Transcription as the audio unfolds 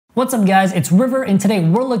What's up guys, it's River and today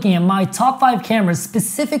we're looking at my top 5 cameras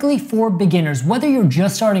specifically for beginners. Whether you're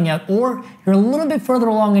just starting out or you're a little bit further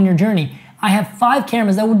along in your journey, I have 5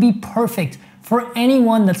 cameras that would be perfect for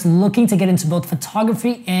anyone that's looking to get into both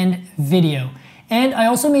photography and video. And I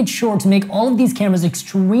also made sure to make all of these cameras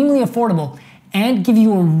extremely affordable and give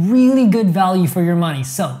you a really good value for your money.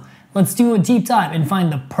 So let's do a deep dive and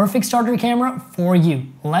find the perfect starter camera for you.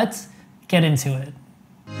 Let's get into it.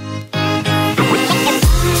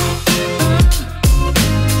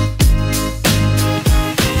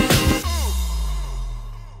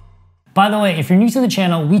 By the way, if you're new to the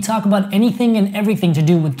channel, we talk about anything and everything to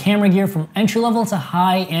do with camera gear from entry-level to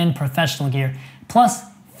high-end professional gear, plus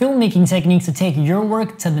filmmaking techniques to take your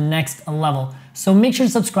work to the next level. So make sure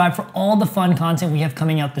to subscribe for all the fun content we have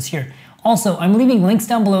coming out this year. Also, I'm leaving links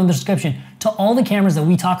down below in the description to all the cameras that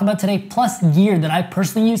we talk about today, plus gear that I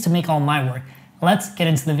personally use to make all my work. Let's get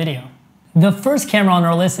into the video. The first camera on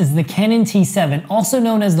our list is the Canon T7, also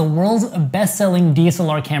known as the world's best-selling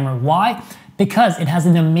DSLR camera. Why? Because it has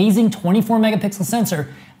an amazing 24 megapixel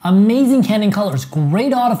sensor, amazing Canon colors,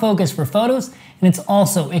 great autofocus for photos, and it's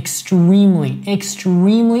also extremely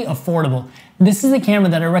affordable. This is the camera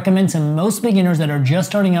that I recommend to most beginners that are just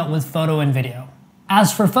starting out with photo and video.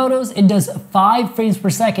 As for photos, it does 5 frames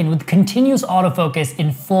per second with continuous autofocus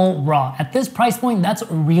in full RAW. At this price point, that's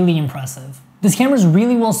really impressive. This camera is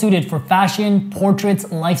really well suited for fashion,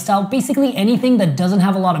 portraits, lifestyle, basically anything that doesn't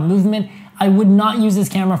have a lot of movement. I would not use this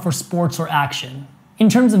camera for sports or action. In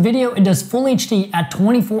terms of video, it does full HD at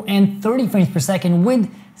 24 and 30 frames per second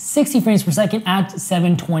with 60 frames per second at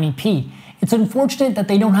 720p. It's unfortunate that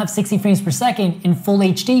they don't have 60 frames per second in full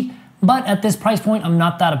HD, but at this price point, I'm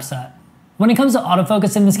not that upset. When it comes to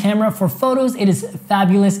autofocus in this camera, for photos, it is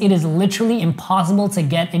fabulous. It is literally impossible to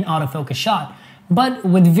get an autofocus shot. But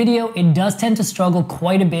with video, it does tend to struggle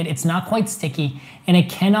quite a bit. It's not quite sticky, and it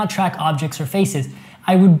cannot track objects or faces.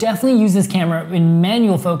 I would definitely use this camera in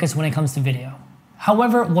manual focus when it comes to video.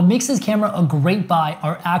 However, what makes this camera a great buy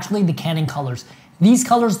are actually the Canon colors. These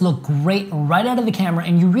colors look great right out of the camera,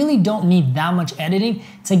 and you really don't need that much editing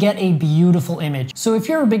to get a beautiful image. So if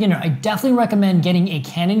you're a beginner, I definitely recommend getting a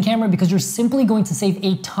Canon camera because you're simply going to save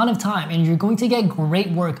a ton of time and you're going to get great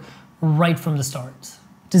work right from the start.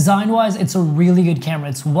 Design-wise, it's a really good camera.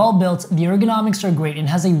 It's well built, the ergonomics are great, and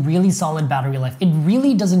has a really solid battery life. It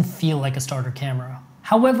really doesn't feel like a starter camera.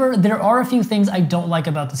 However, there are a few things I don't like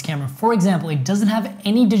about this camera. For example, it doesn't have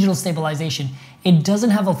any digital stabilization, it doesn't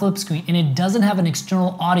have a flip screen, and it doesn't have an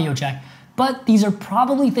external audio jack. But these are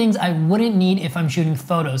probably things I wouldn't need if I'm shooting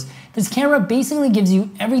photos. This camera basically gives you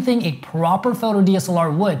everything a proper photo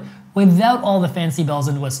DSLR would without all the fancy bells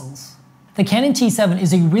and whistles. The Canon T7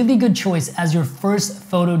 is a really good choice as your first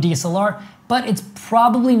photo DSLR, but it's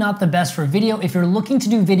probably not the best for video. If you're looking to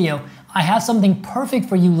do video, I have something perfect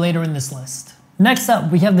for you later in this list. Next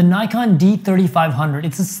up, we have the Nikon D3500.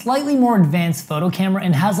 It's a slightly more advanced photo camera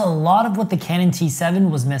and has a lot of what the Canon T7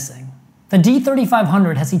 was missing. The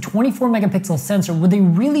D3500 has a 24 megapixel sensor with a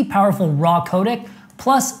really powerful RAW codec,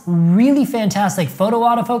 plus really fantastic photo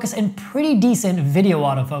autofocus and pretty decent video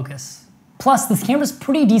autofocus. Plus, this camera is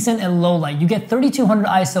pretty decent at low light. You get 3200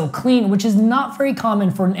 ISO clean, which is not very common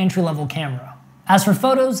for an entry-level camera. As for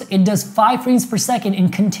photos, it does 5 frames per second in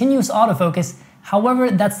continuous autofocus. However,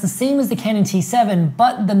 that's the same as the Canon T7,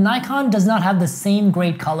 but the Nikon does not have the same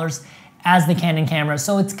great colors as the Canon camera,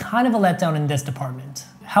 so it's kind of a letdown in this department.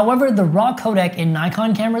 However, the RAW codec in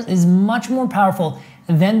Nikon cameras is much more powerful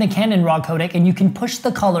than the Canon RAW codec, and you can push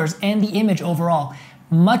the colors and the image overall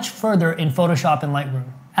much further in Photoshop and Lightroom.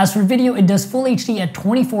 As for video, it does full HD at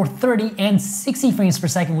 24:30 and 60 frames per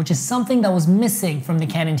second, which is something that was missing from the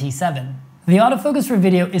Canon T7. The autofocus for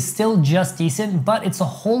video is still just decent, but it's a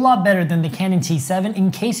whole lot better than the Canon T7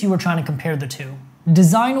 in case you were trying to compare the two.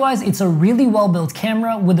 Design-wise, it's a really well-built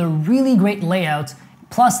camera with a really great layout,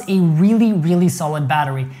 plus a really solid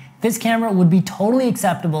battery. This camera would be totally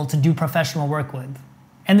acceptable to do professional work with.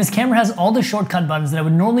 And this camera has all the shortcut buttons that I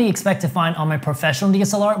would normally expect to find on my professional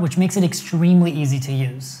DSLR, which makes it extremely easy to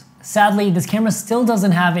use. Sadly, this camera still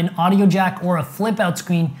doesn't have an audio jack or a flip-out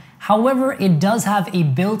screen. However, it does have a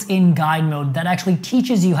built-in guide mode that actually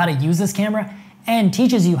teaches you how to use this camera and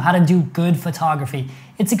teaches you how to do good photography.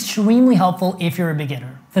 It's extremely helpful if you're a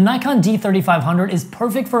beginner. The Nikon D3500 is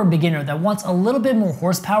perfect for a beginner that wants a little bit more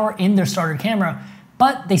horsepower in their starter camera,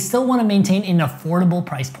 but they still want to maintain an affordable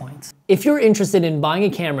price point. If you're interested in buying a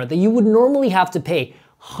camera that you would normally have to pay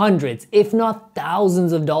hundreds, if not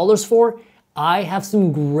thousands of dollars for, I have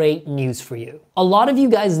some great news for you. A lot of you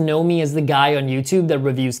guys know me as the guy on YouTube that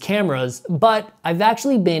reviews cameras, but I've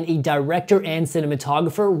actually been a director and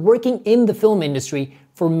cinematographer working in the film industry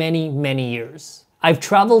for many years. I've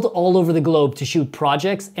traveled all over the globe to shoot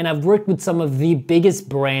projects, and I've worked with some of the biggest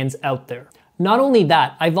brands out there. Not only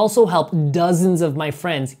that, I've also helped dozens of my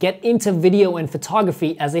friends get into video and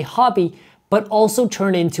photography as a hobby, but also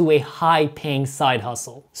turn into a high-paying side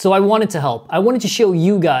hustle. So I wanted to help. I wanted to show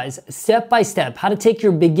you guys step by step how to take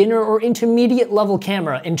your beginner or intermediate level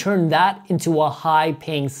camera and turn that into a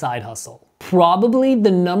high-paying side hustle. Probably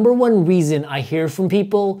the #1 reason I hear from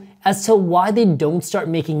people as to why they don't start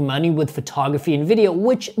making money with photography and video,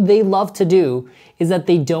 which they love to do, is that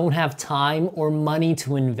they don't have time or money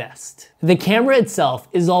to invest. The camera itself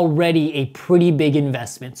is already a pretty big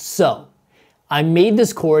investment, so I made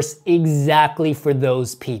this course exactly for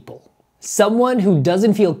those people. Someone who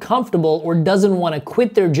doesn't feel comfortable or doesn't want to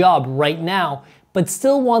quit their job right now, but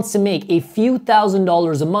still wants to make a few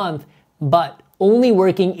 $1,000s a month, but only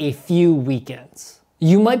working a few weekends.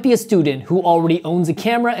 You might be a student who already owns a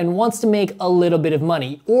camera and wants to make a little bit of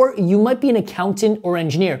money, or you might be an accountant or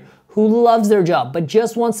engineer who loves their job but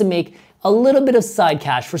just wants to make a little bit of side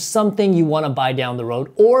cash for something you want to buy down the road,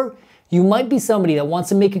 or you might be somebody that wants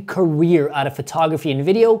to make a career out of photography and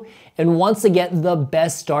video and wants to get the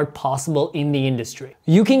best start possible in the industry.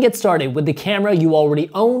 You can get started with the camera you already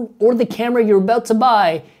own or the camera you're about to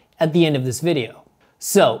buy at the end of this video.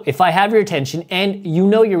 So if I have your attention and you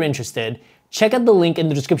know you're interested, check out the link in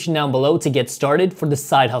the description down below to get started for the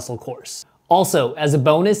side hustle course. Also, as a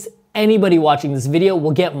bonus, anybody watching this video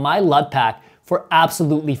will get my LUT pack for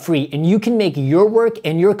absolutely free, and you can make your work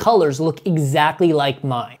and your colors look exactly like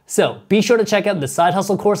mine. So be sure to check out the side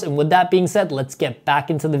hustle course, and with that being said, let's get back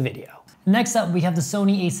into the video. Next up, we have the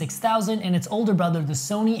Sony A6000 and its older brother, the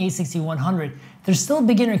Sony A6100. They're still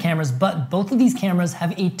beginner cameras, but both of these cameras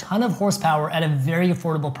have a ton of horsepower at a very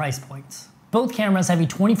affordable price point. Both cameras have a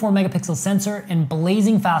 24 megapixel sensor and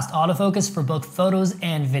blazing fast autofocus for both photos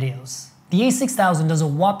and videos. The A6000 does a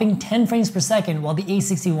whopping 10 frames per second, while the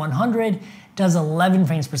A6100 does 11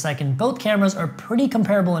 frames per second. Both cameras are pretty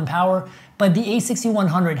comparable in power, but the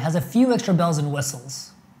A6100 has a few extra bells and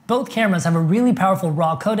whistles. Both cameras have a really powerful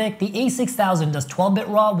RAW codec. The A6000 does 12-bit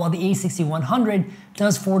RAW, while the A6100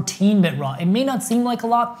 does 14-bit RAW. It may not seem like a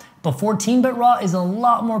lot, but 14-bit RAW is a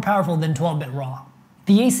lot more powerful than 12-bit RAW.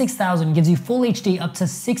 The A6000 gives you full HD up to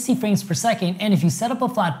 60 frames per second, and if you set up a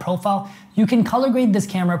flat profile, you can color grade this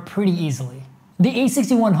camera pretty easily. The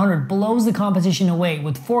A6100 blows the competition away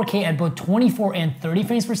with 4K at both 24 and 30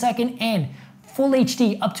 frames per second and full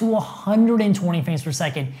HD up to 120 frames per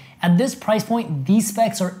second. At this price point, these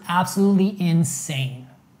specs are absolutely insane.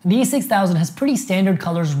 The A6000 has pretty standard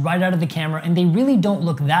colors right out of the camera, and they really don't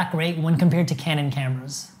look that great when compared to Canon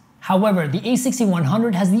cameras. However, the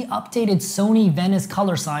A6100 has the updated Sony Venice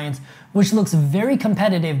color science, which looks very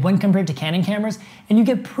competitive when compared to Canon cameras, and you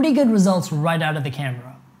get pretty good results right out of the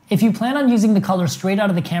camera. If you plan on using the color straight out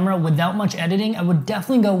of the camera without much editing, I would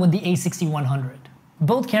definitely go with the A6100.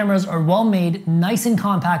 Both cameras are well made, nice and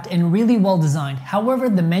compact, and really well designed. However,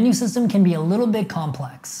 the menu system can be a little bit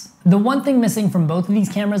complex. The one thing missing from both of these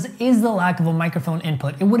cameras is the lack of a microphone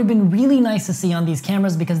input. It would have been really nice to see on these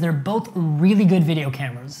cameras because they're both really good video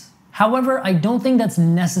cameras. However, I don't think that's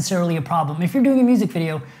necessarily a problem. If you're doing a music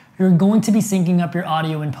video, you're going to be syncing up your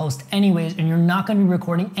audio in post anyways, and you're not going to be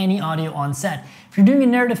recording any audio on set. If you're doing a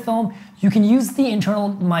narrative film, you can use the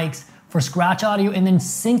internal mics for scratch audio and then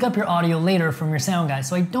sync up your audio later from your sound guy.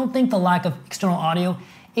 So I don't think the lack of external audio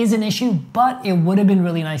is an issue, but it would have been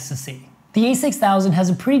really nice to see. The A6000 has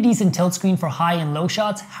a pretty decent tilt screen for high and low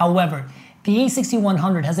shots. However, the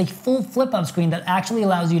A6100 has a full flip-up screen that actually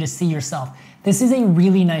allows you to see yourself. This is a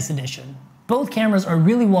really nice addition. Both cameras are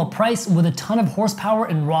really well priced with a ton of horsepower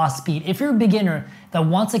and raw speed. If you're a beginner that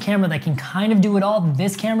wants a camera that can kind of do it all,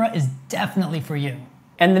 this camera is definitely for you.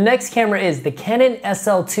 And the next camera is the Canon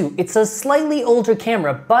SL2. It's a slightly older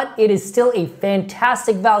camera, but it is still a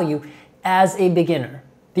fantastic value as a beginner.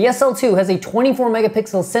 The SL2 has a 24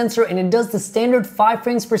 megapixel sensor and it does the standard 5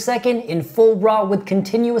 frames per second in full RAW with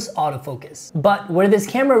continuous autofocus. But where this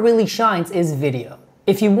camera really shines is video.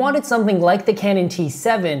 If you wanted something like the Canon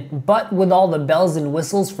T7, but with all the bells and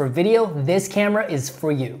whistles for video, this camera is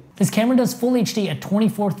for you. This camera does full HD at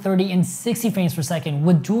 24, 30, and 60 frames per second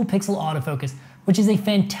with dual pixel autofocus, which is a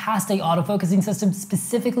fantastic autofocusing system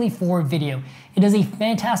specifically for video. It does a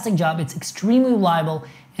fantastic job, it's extremely reliable,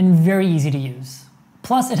 and very easy to use.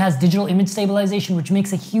 Plus, it has digital image stabilization, which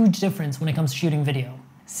makes a huge difference when it comes to shooting video.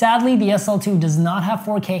 Sadly, the SL2 does not have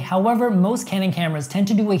 4K, however, most Canon cameras tend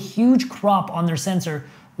to do a huge crop on their sensor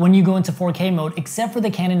when you go into 4K mode, except for the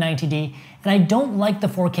Canon 90D, and I don't like the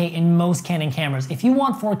 4K in most Canon cameras. If you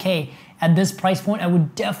want 4K at this price point, I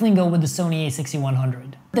would definitely go with the Sony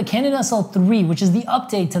A6100. The Canon SL3, which is the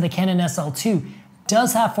update to the Canon SL2,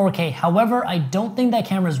 does have 4K, however, I don't think that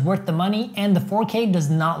camera is worth the money and the 4K does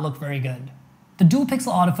not look very good. The dual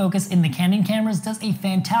pixel autofocus in the Canon cameras does a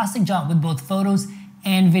fantastic job with both photos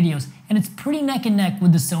and videos, and it's pretty neck and neck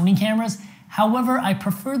with the Sony cameras. However, I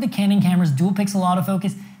prefer the Canon camera's dual pixel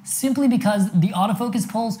autofocus simply because the autofocus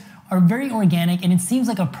pulls are very organic and it seems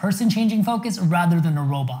like a person changing focus rather than a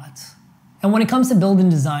robot. And when it comes to build and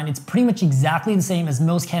design, it's pretty much exactly the same as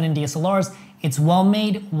most Canon DSLRs. It's well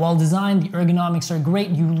made, well designed, the ergonomics are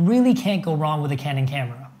great, you really can't go wrong with a Canon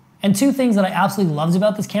camera. And two things that I absolutely loved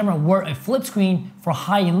about this camera were a flip screen for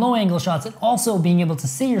high and low angle shots and also being able to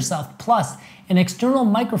see yourself, plus an external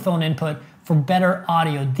microphone input for better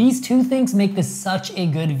audio. These two things make this such a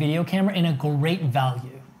good video camera and a great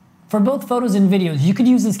value. For both photos and videos, you could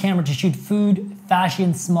use this camera to shoot food,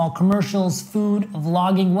 fashion, small commercials, food,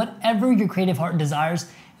 vlogging, whatever your creative heart desires,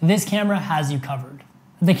 this camera has you covered.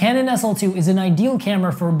 The Canon SL2 is an ideal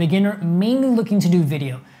camera for a beginner mainly looking to do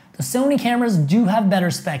video. The Sony cameras do have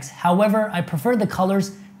better specs, however, I prefer the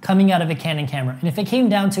colors coming out of a Canon camera, and if it came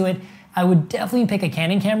down to it, I would definitely pick a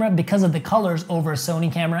Canon camera because of the colors over a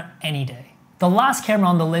Sony camera any day. The last camera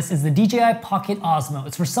on the list is the DJI Pocket Osmo.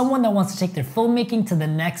 It's for someone that wants to take their filmmaking to the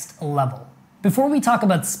next level. Before we talk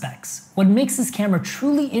about specs, what makes this camera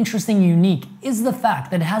truly interesting and unique is the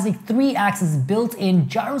fact that it has a 3-axis built-in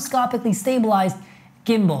gyroscopically stabilized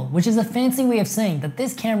gimbal, which is a fancy way of saying that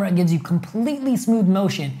this camera gives you completely smooth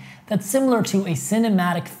motion that's similar to a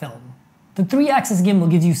cinematic film. The 3-axis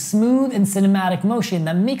gimbal gives you smooth and cinematic motion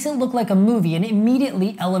that makes it look like a movie and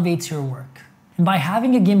immediately elevates your work. And by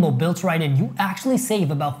having a gimbal built right in, you actually save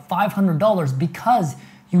about $500 because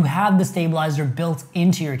you have the stabilizer built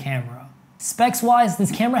into your camera. Specs wise,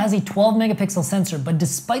 this camera has a 12 megapixel sensor, but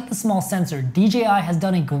despite the small sensor, DJI has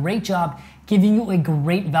done a great job giving you a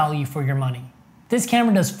great value for your money. This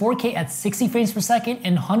camera does 4K at 60 frames per second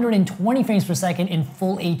and 120 frames per second in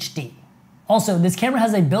full HD. Also, this camera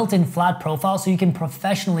has a built-in flat profile so you can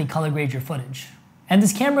professionally color grade your footage. And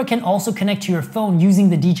this camera can also connect to your phone using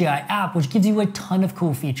the DJI app, which gives you a ton of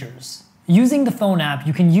cool features. Using the phone app,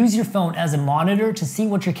 you can use your phone as a monitor to see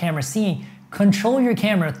what your camera is seeing, control your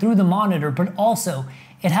camera through the monitor, but also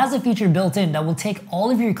it has a feature built in that will take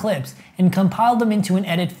all of your clips and compile them into an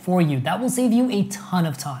edit for you. That will save you a ton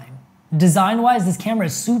of time. Design-wise, this camera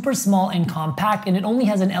is super small and compact, and it only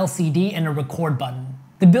has an LCD and a record button.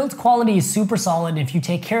 The build quality is super solid, and if you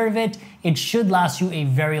take care of it, it should last you a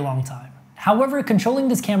very long time. However, controlling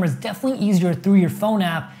this camera is definitely easier through your phone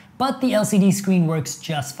app, but the LCD screen works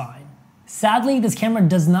just fine. Sadly, this camera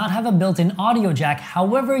does not have a built-in audio jack.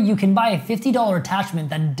 However, you can buy a $50 attachment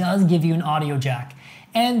that does give you an audio jack.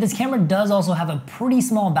 And this camera does also have a pretty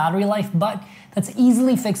small battery life, but that's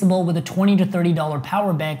easily fixable with a $20 to $30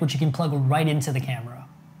 power bank, which you can plug right into the camera.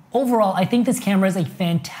 Overall, I think this camera is a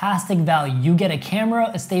fantastic value. You get a camera,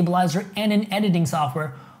 a stabilizer, and an editing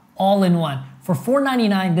software all in one. For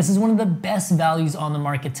 $499, this is one of the best values on the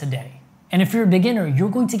market today. And if you're a beginner, you're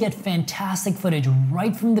going to get fantastic footage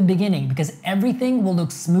right from the beginning because everything will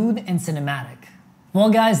look smooth and cinematic. Well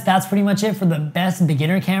guys, that's pretty much it for the best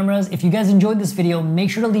beginner cameras. If you guys enjoyed this video, make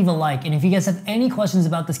sure to leave a like. And if you guys have any questions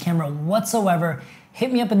about this camera whatsoever,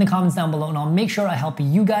 hit me up in the comments down below and I'll make sure I help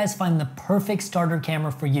you guys find the perfect starter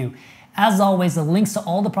camera for you. As always, the links to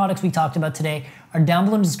all the products we talked about today are down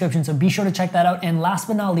below in the description, so be sure to check that out. And last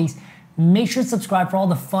but not least, make sure to subscribe for all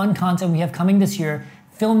the fun content we have coming this year,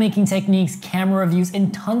 filmmaking techniques, camera reviews,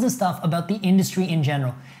 and tons of stuff about the industry in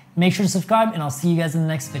general. Make sure to subscribe and I'll see you guys in the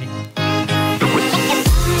next video.